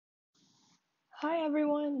Hi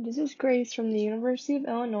everyone, this is Grace from the University of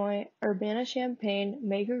Illinois Urbana-Champaign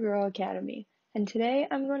MakerGirl Academy, and today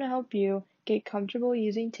I'm going to help you get comfortable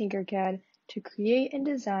using Tinkercad to create and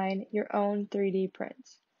design your own 3D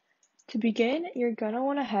prints. To begin, you're going to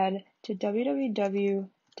want to head to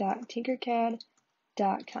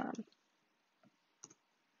www.tinkercad.com.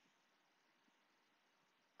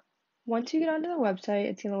 Once you get onto the website,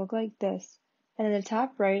 it's going to look like this. And in the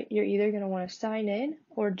top right, you're either going to want to sign in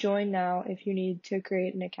or join now if you need to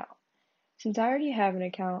create an account. Since I already have an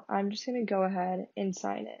account, I'm just going to go ahead and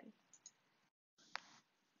sign in.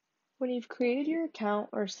 When you've created your account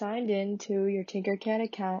or signed in to your Tinkercad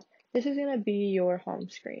account, this is going to be your home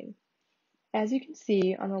screen. As you can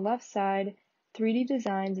see on the left side, 3D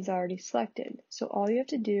Designs is already selected, so all you have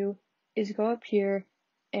to do is go up here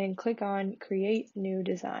and click on Create New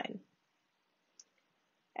Design.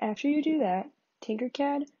 After you do that,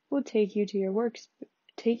 Tinkercad will take you to your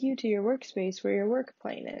workspace where your work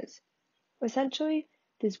plane is. Essentially,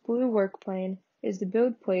 this blue work plane is the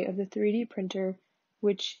build plate of the 3D printer,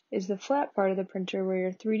 which is the flat part of the printer where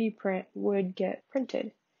your 3D print would get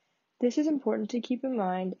printed. This is important to keep in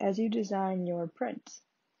mind as you design your prints.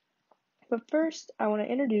 But first, I want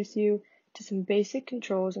to introduce you to some basic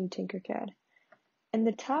controls in Tinkercad. In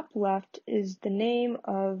the top left is the name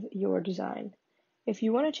of your design. If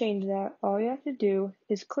you want to change that, all you have to do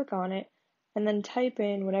is click on it and then type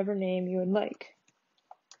in whatever name you would like.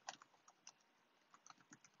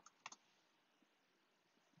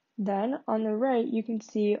 Then, on the right, you can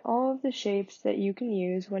see all of the shapes that you can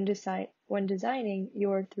use when designing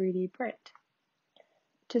your 3D print.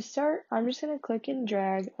 To start, I'm just going to click and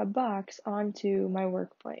drag a box onto my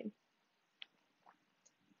work plane.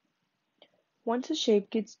 Once a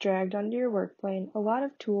shape gets dragged onto your work plane, a lot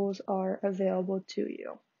of tools are available to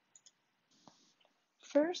you.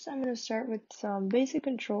 First, I'm going to start with some basic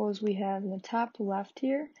controls we have in the top left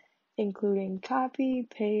here, including copy,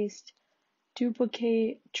 paste,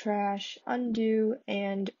 duplicate, trash, undo,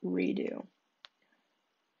 and redo.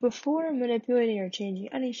 Before manipulating or changing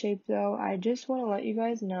any shape though, I just want to let you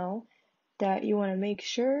guys know that you want to make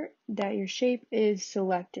sure that your shape is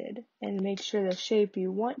selected and make sure the shape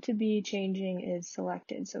you want to be changing is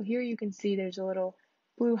selected. So here you can see there's a little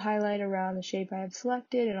blue highlight around the shape I have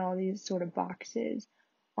selected and all these sort of boxes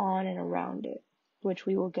on and around it, which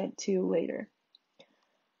we will get to later.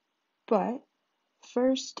 But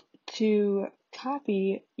first, to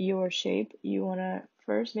copy your shape, you want to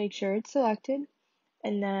first make sure it's selected,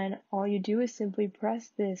 and then all you do is simply press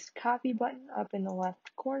this copy button up in the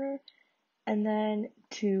left corner, and then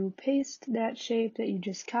to paste that shape that you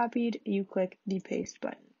just copied, you click the paste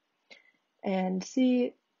button. And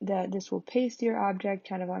see that this will paste your object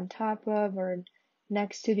kind of on top of or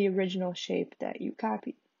next to the original shape that you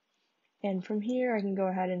copied. And from here, I can go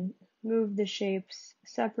ahead and move the shapes,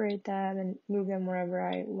 separate them, and move them wherever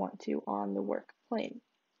I want to on the work plane.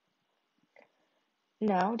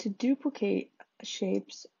 Now, to duplicate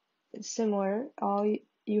shapes, similar, all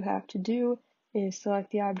you have to do is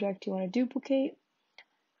select the object you want to duplicate,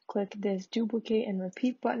 click this duplicate and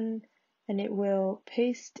repeat button, and it will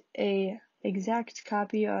paste a exact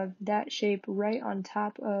copy of that shape right on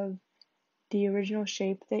top of the original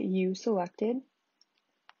shape that you selected.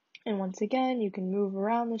 And once again, you can move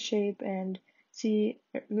around the shape and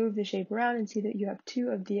move the shape around and see that you have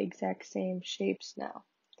two of the exact same shapes now.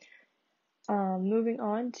 Moving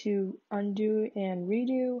on to undo and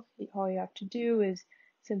redo, all you have to do is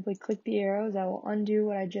simply click the arrows that will undo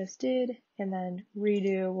what I just did, and then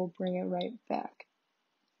redo will bring it right back.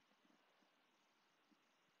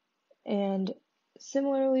 And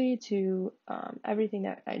similarly to everything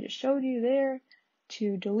that I just showed you there,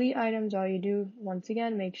 to delete items, all you do, once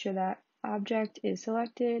again, make sure that object is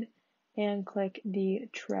selected and click the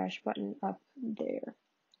trash button up there.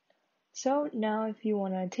 So now if you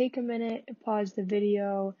want to take a minute, pause the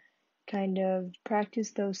video, kind of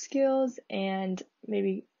practice those skills, and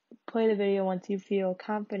maybe play the video once you feel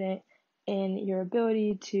confident in your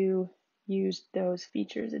ability to use those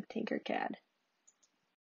features of Tinkercad.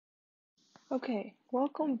 Okay,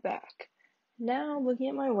 welcome back. Now looking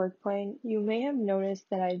at my work plane, you may have noticed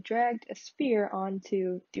that I dragged a sphere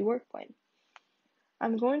onto the work plane.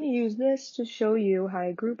 I'm going to use this to show you how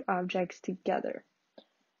I group objects together.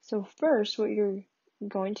 So first, what you're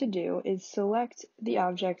going to do is select the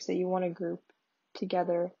objects that you want to group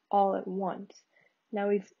together all at once. Now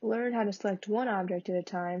we've learned how to select one object at a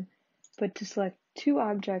time, but to select two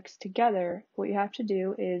objects together, what you have to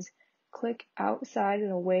do is click outside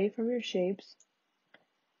and away from your shapes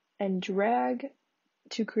and drag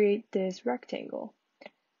to create this rectangle.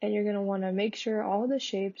 and you're going to want to make sure all the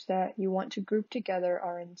shapes that you want to group together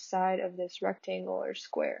are inside of this rectangle or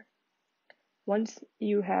square. Once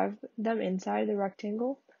you have them inside the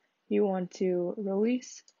rectangle, you want to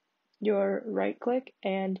release your right click,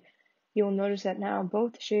 and you'll notice that now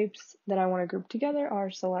both shapes that I want to group together are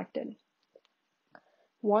selected.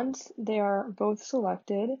 Once they are both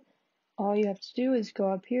selected, all you have to do is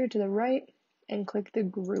go up here to the right and click the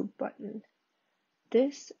group button.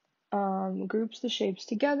 This groups the shapes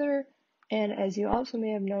together, and as you also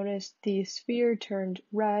may have noticed, the sphere turned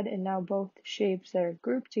red, and now both shapes that are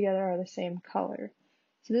grouped together are the same color.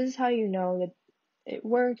 So this is how you know that it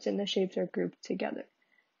works and the shapes are grouped together.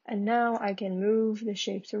 And now I can move the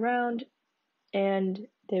shapes around and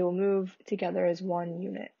they will move together as one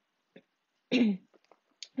unit.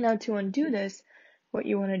 Now to undo this, what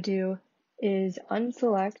you want to do is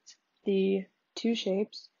unselect the two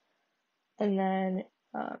shapes and then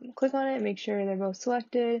click on it, make sure they're both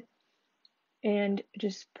selected, and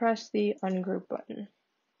just press the ungroup button.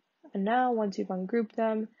 And now once you've ungrouped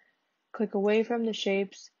them, click away from the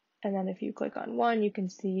shapes, and then if you click on one, you can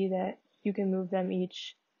see that you can move them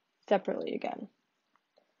each separately again.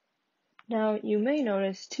 Now you may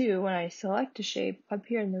notice too, when I select a shape up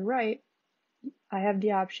here on the right, I have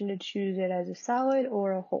the option to choose it as a solid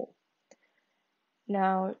or a hole.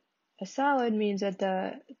 Now a solid means that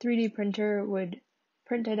the 3D printer would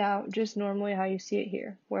print it out just normally how you see it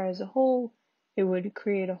here, whereas a hole, it would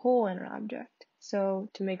create a hole in an object. So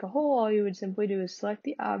to make a hole, all you would simply do is select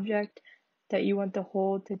the object that you want the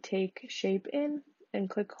hole to take shape in and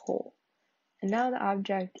click hole. And now the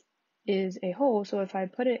object is a hole, so if I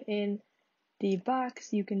put it in the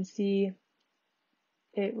box, you can see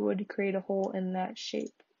it would create a hole in that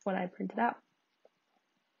shape when I print it out.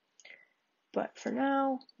 But for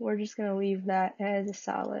now, we're just going to leave that as a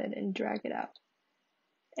solid and drag it out.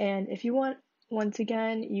 And if you want, once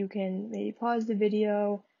again, you can maybe pause the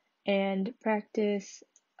video and practice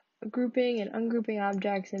grouping and ungrouping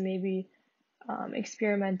objects and maybe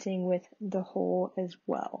experimenting with the hole as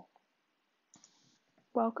well.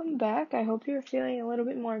 Welcome back. I hope you're feeling a little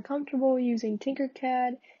bit more comfortable using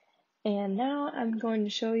Tinkercad. And now I'm going to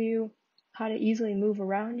show you how to easily move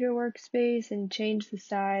around your workspace and change the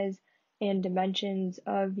size and dimensions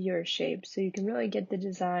of your shape so you can really get the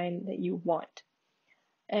design that you want.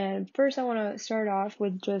 And first I want to start off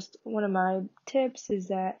with just one of my tips is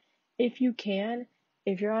that if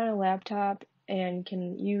you're on a laptop and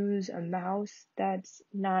can use a mouse that's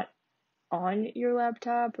not on your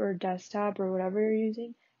laptop or desktop or whatever you're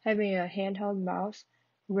using, having a handheld mouse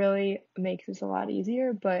really makes this a lot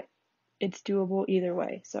easier, but it's doable either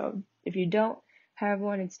way. So if you don't have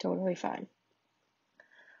one, it's totally fine.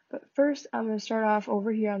 But first, I'm going to start off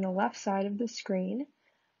over here on the left side of the screen.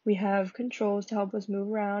 We have controls to help us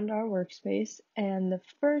move around our workspace, and the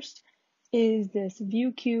first is this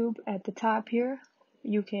view cube at the top here.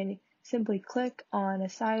 You can simply click on a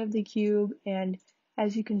side of the cube, and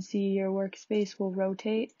as you can see, your workspace will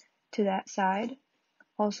rotate to that side.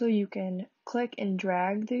 Also, you can click and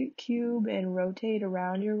drag the cube and rotate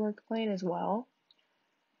around your work plane as well.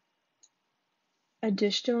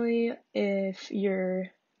 Additionally, if you're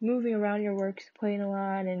moving around your work plane a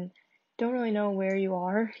lot and don't really know where you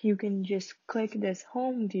are, you can just click this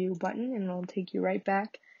home view button and it'll take you right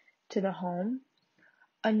back to the home.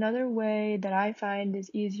 Another way that I find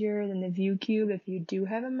is easier than the view cube if you do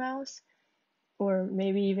have a mouse, or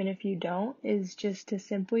maybe even if you don't, is just to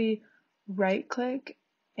simply right click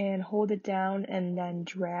and hold it down and then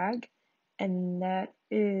drag. And that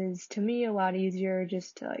is, to me, a lot easier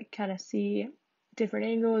just to kind of see different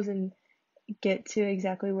angles and get to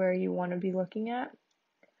exactly where you want to be looking at.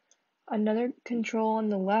 Another control on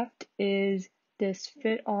the left is this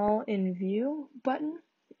fit all in view button.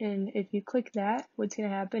 And if you click that, what's going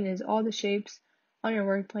to happen is all the shapes on your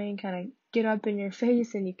work plane kind of get up in your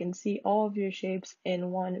face and you can see all of your shapes in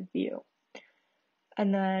one view.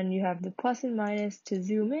 And then you have the plus and minus to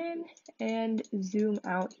zoom in and zoom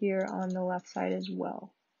out here on the left side as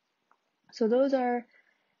well. So those are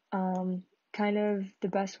kind of the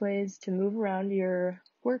best ways to move around your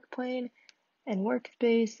work plane and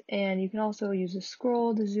workspace, and you can also use a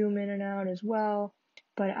scroll to zoom in and out as well.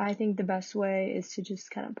 But I think the best way is to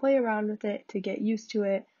just kind of play around with it to get used to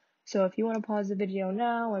it. So if you want to pause the video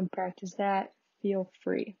now and practice that, feel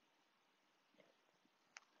free.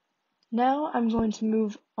 Now I'm going to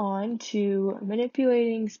move on to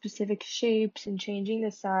manipulating specific shapes and changing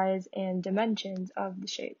the size and dimensions of the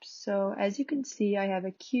shapes. So as you can see, I have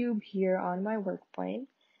a cube here on my work plane.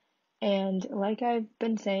 And like I've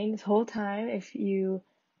been saying this whole time, if you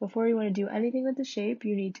before you want to do anything with the shape,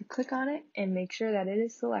 you need to click on it and make sure that it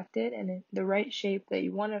is selected and the right shape that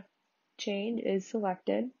you want to change is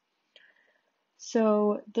selected.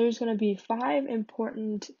 So there's going to be 5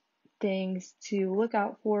 important things to look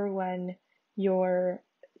out for when you're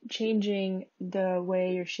changing the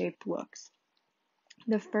way your shape looks.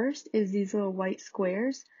 The first is these little white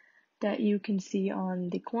squares that you can see on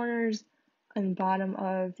the corners and bottom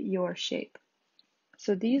of your shape.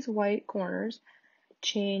 So these white corners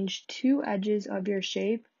change 2 edges of your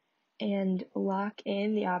shape and lock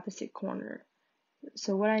in the opposite corner.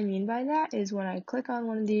 So what I mean by that is when I click on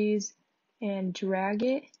one of these and drag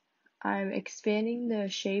it, I'm expanding the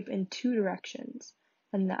shape in 2 directions,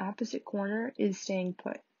 and the opposite corner is staying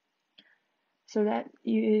put. So that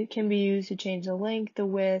it can be used to change the length, the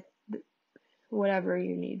width, whatever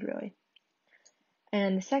you need really.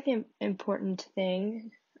 And the second important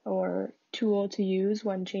thing or tool to use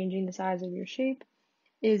when changing the size of your shape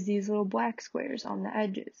is these little black squares on the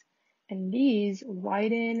edges. And these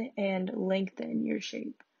widen and lengthen your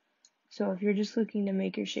shape. So if you're just looking to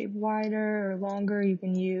make your shape wider or longer, you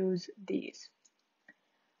can use these.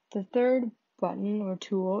 The third button or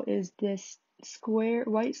tool is this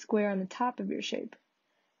white square on the top of your shape,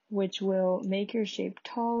 which will make your shape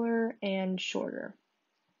taller and shorter.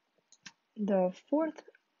 The fourth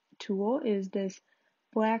tool is this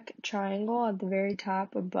black triangle at the very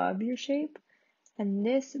top above your shape, and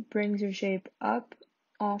this brings your shape up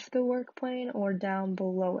off the work plane or down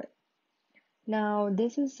below it. Now,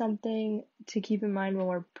 this is something to keep in mind when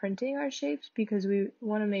we're printing our shapes because we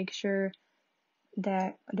want to make sure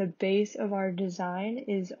that the base of our design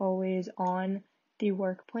is always on the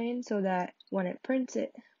work plane so that when it prints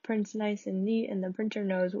nice and neat and the printer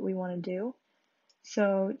knows what we want to do.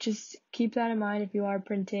 So just keep that in mind if you are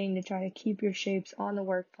printing to try to keep your shapes on the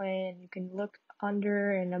work plane. You can look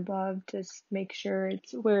under and above to make sure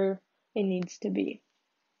it's where it needs to be.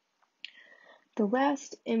 The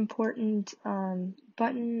last important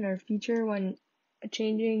button or feature when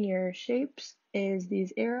changing your shapes is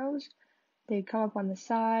these arrows. They come up on the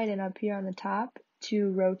side and up here on the top to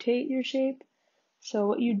rotate your shape. So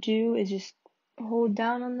what you do is just hold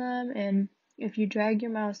down on them, and if you drag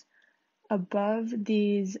your mouse above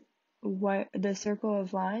the circle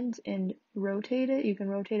of lines and rotate it, you can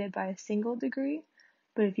rotate it by a single degree.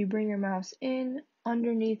 But if you bring your mouse in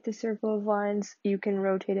underneath the circle of lines, you can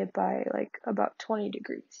rotate it by like about 20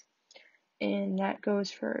 degrees. And that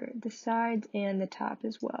goes for the sides and the top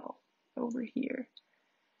as well over here,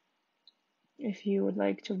 if you would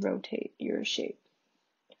like to rotate your shape.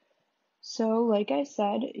 So like I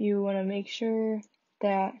said, you want to make sure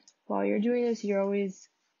that while you're doing this, you're always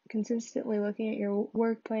consistently looking at your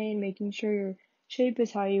work plane, making sure your shape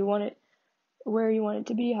is how you want it, where you want it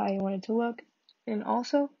to be, how you want it to look. And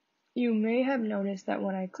also, you may have noticed that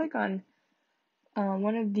when I click on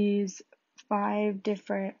one of these 5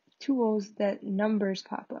 different tools, that numbers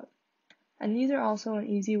pop up. And these are also an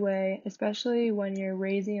easy way, especially when you're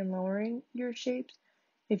raising and lowering your shapes.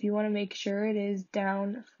 If you want to make sure it is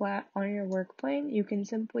down flat on your work plane, you can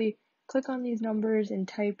simply click on these numbers and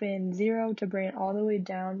type in 0 to bring it all the way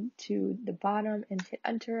down to the bottom and hit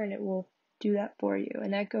enter, and it will do that for you.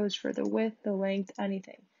 And that goes for the width, the length,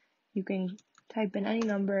 anything. You can type in any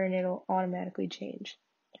number and it'll automatically change.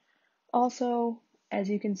 Also, as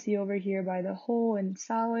you can see over here by the whole and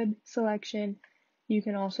solid selection, you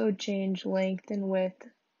can also change length and width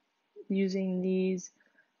using these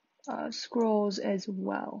scrolls as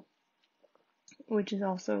well, which is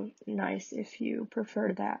also nice if you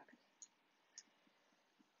prefer that.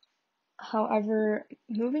 However,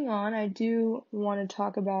 moving on, I do want to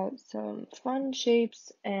talk about some fun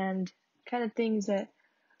shapes and kind of things that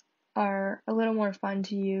are a little more fun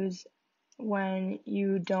to use when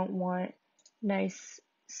you don't want nice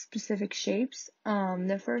specific shapes.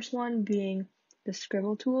 The first one being the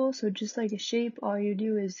scribble tool. So just like a shape, all you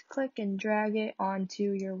do is click and drag it onto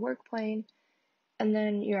your work plane, and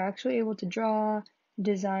then you're actually able to draw,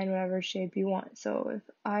 design whatever shape you want. So if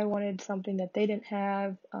I wanted something that they didn't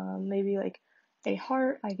have, maybe like a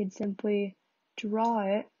heart, I could simply draw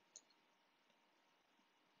it,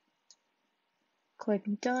 click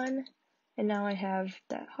done, and now I have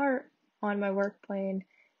that heart on my work plane,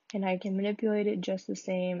 and I can manipulate it just the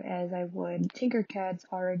same as I would Tinkercad's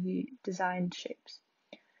already designed shapes.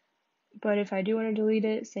 But if I do want to delete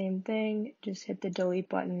it, same thing, just hit the delete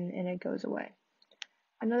button and it goes away.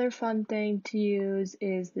 Another fun thing to use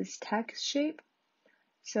is this text shape.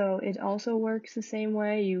 So it also works the same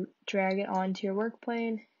way. You drag it onto your work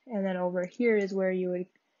plane, and then over here is where you would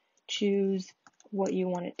choose what you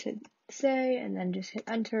want it to say, and then just hit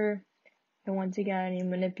enter. And once again, you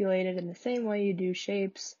manipulate it in the same way you do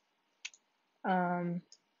shapes. Very,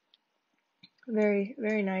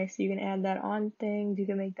 very nice. You can add that on things. You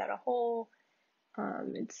can make that a hole.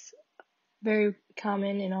 It's very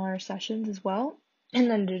common in our sessions as well.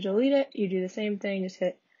 And then to delete it, you do the same thing, just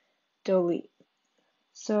hit delete.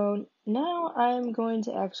 So now I'm going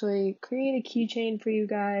to actually create a keychain for you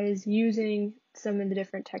guys using some of the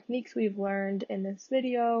different techniques we've learned in this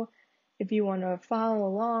video. If you want to follow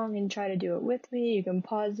along and try to do it with me, you can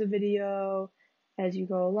pause the video as you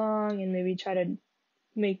go along and maybe try to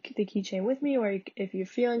make the keychain with me, or if you're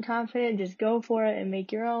feeling confident, just go for it and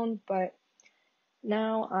make your own. But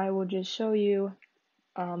now I will just show you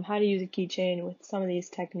how to use a keychain with some of these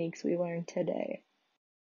techniques we learned today.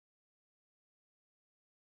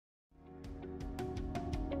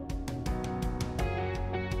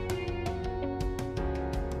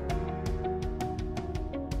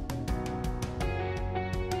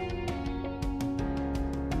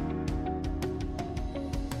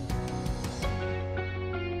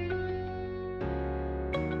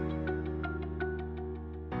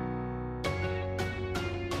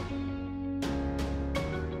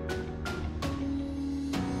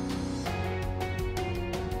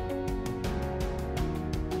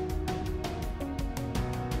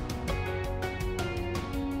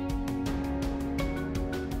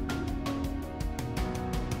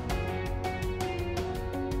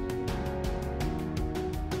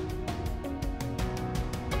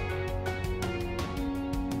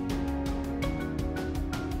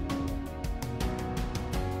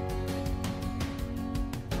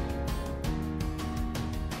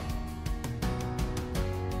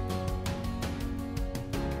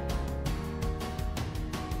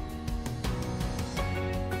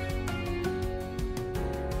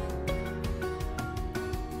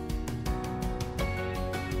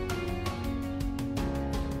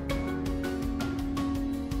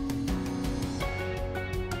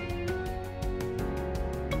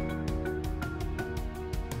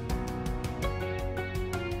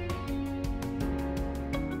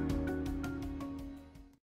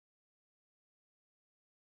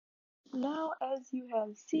 Now, as you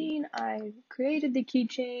have seen, I created the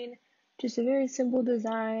keychain, just a very simple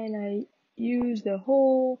design. I used the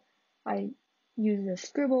hole, I used the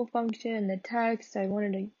scribble function, the text. I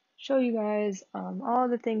wanted to show you guys all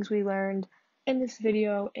the things we learned in this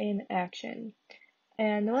video in action.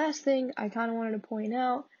 And the last thing I kind of wanted to point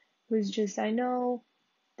out was just, I know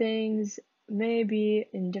things may be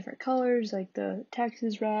in different colors, like the text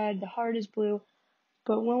is red, the heart is blue,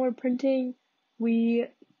 but when we're printing, we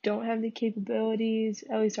don't have the capabilities,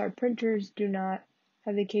 at least our printers do not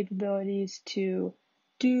have the capabilities to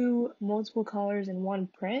do multiple colors in one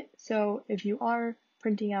print. So if you are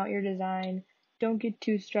printing out your design, don't get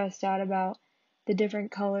too stressed out about the different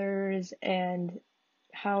colors and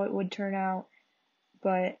how it would turn out.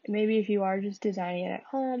 But maybe if you are just designing it at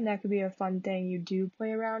home, that could be a fun thing you do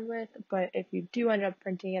play around with. But if you do end up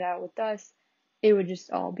printing it out with us, it would just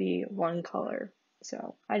all be one color.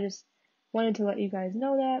 So I just wanted to let you guys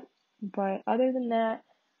know that. But other than that,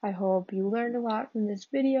 I hope you learned a lot from this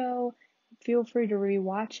video. Feel free to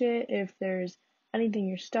rewatch it if there's anything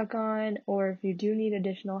you're stuck on, or if you do need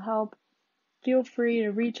additional help, feel free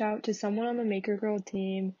to reach out to someone on the MakerGirl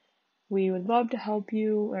team. We would love to help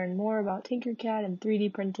you learn more about Tinkercad and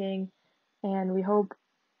 3D printing, and we hope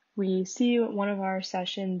we see you at one of our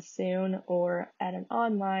sessions soon or at an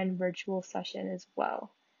online virtual session as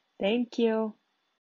well. Thank you.